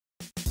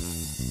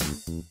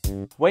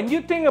When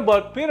you think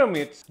about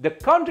pyramids, the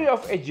country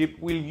of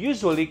Egypt will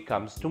usually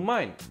comes to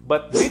mind.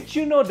 But did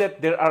you know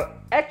that there are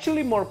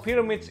actually more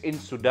pyramids in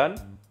Sudan?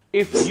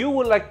 If you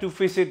would like to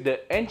visit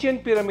the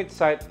ancient pyramid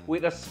site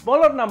with a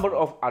smaller number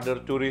of other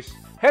tourists,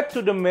 head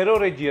to the Mero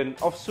region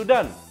of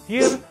Sudan.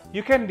 Here,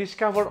 you can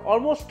discover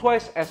almost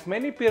twice as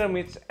many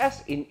pyramids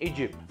as in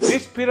Egypt.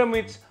 These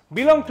pyramids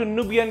belong to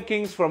Nubian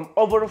kings from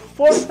over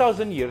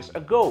 4,000 years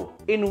ago,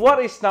 in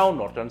what is now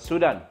northern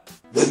Sudan.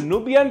 The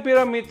Nubian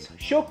pyramids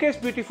showcase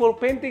beautiful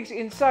paintings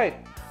inside,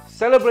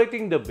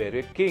 celebrating the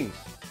buried kings.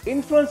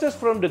 Influences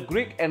from the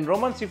Greek and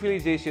Roman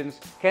civilizations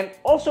can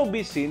also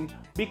be seen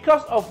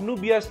because of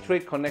Nubia's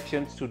trade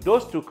connections to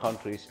those two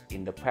countries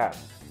in the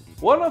past.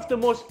 One of the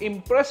most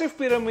impressive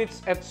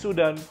pyramids at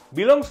Sudan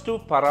belongs to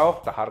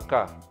Pharaoh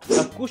Taharqa,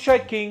 a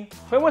Kushite king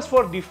famous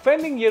for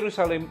defending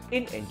Jerusalem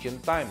in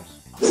ancient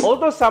times.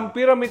 Although some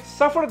pyramids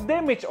suffered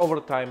damage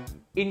over time,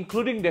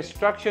 including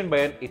destruction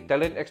by an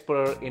Italian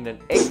explorer in the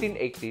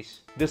 1880s,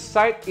 the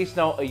site is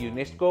now a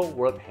UNESCO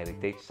World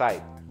Heritage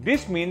Site.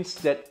 This means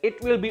that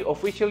it will be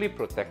officially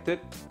protected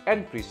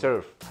and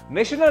preserved.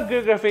 National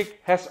Geographic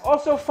has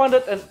also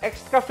funded an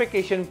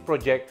excavation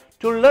project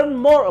to learn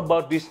more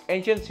about this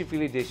ancient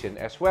civilization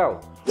as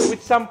well,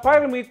 with some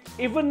pyramids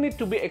even need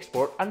to be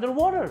explored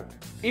underwater.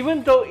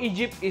 Even though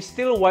Egypt is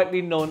still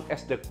widely known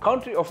as the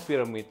country of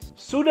pyramids,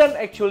 Sudan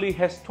actually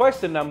has twice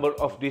the number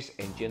of these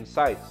ancient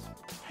sites.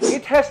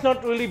 It has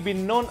not really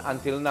been known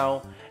until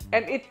now,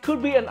 and it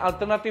could be an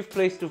alternative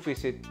place to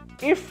visit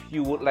if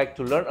you would like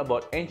to learn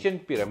about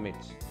ancient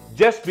pyramids.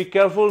 Just be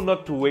careful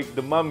not to wake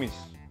the mummies.